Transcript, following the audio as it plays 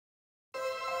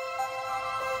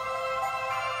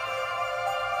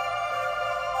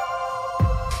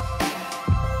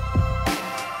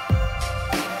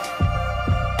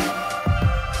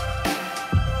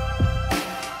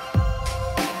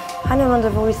Hainan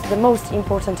Rendezvous is the most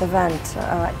important event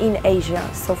in Asia,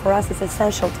 so for us it's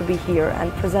essential to be here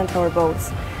and present our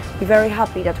boats. We're very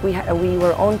happy that we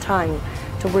were on time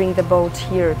to bring the boat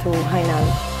here to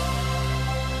Hainan.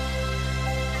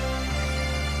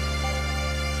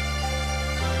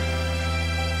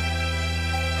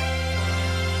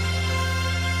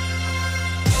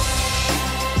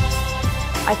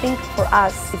 I think for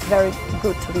us it's very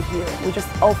good to be here. We just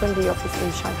opened the office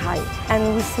in Shanghai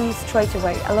and we see straight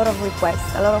away a lot of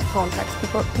requests, a lot of contacts.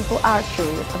 People are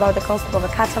curious about the concept of a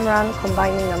catamaran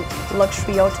combining a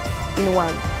luxury yacht in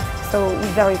one. So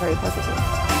we're very, very positive.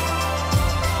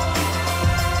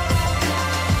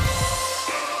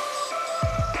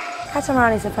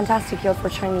 Catamaran is a fantastic yacht for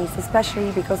Chinese,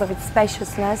 especially because of its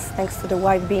spaciousness thanks to the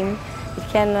wide beam. It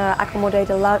can accommodate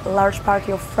a large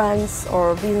party of friends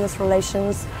or business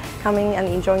relations coming and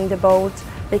enjoying the boat.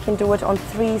 They can do it on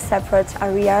 3 separate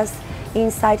areas,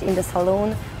 inside in the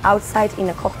saloon, outside in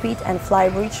a cockpit and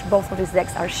flybridge. Both of these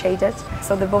decks are shaded,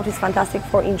 so the boat is fantastic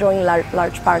for enjoying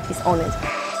large parties on it.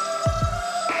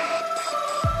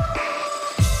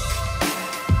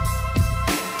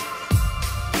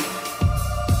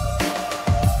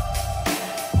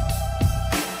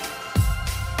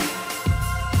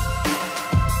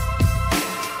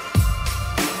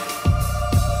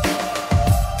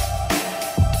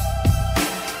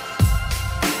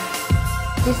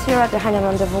 This year at the Hainan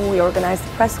Rendezvous we organized a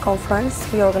press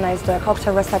conference, we organized a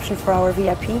cocktail reception for our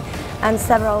VIP and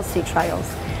several sea trials.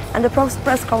 And the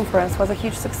press conference was a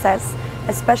huge success,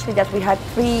 especially that we had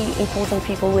 3 important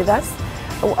people with us.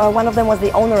 One of them was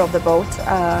the owner of the boat.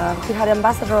 We had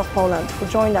Ambassador of Poland who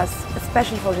joined us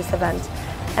especially for this event.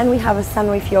 And we have a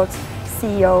Sunreef Yachts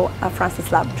CEO,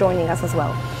 Lapp, joining us as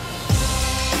well.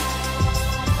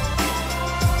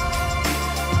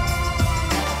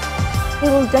 We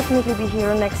will definitely be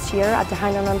here next year at the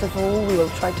Hainan Rendezvous. We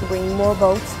will try to bring more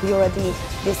boats. We're already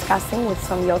discussing with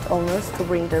some yacht owners to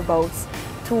bring their boats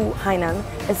to Hainan,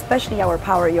 especially our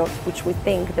power yacht, which we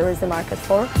think there is a market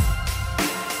for.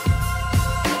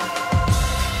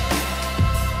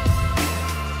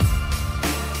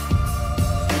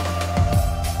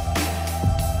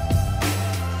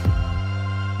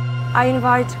 I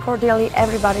invite cordially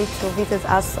everybody to visit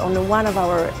us on one of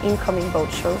our incoming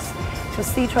boat shows, to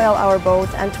sea trial our boat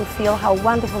and to feel how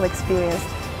wonderful experience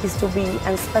is to be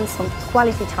and spend some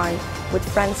quality time with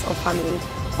friends or family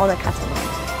on a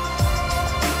catamaran.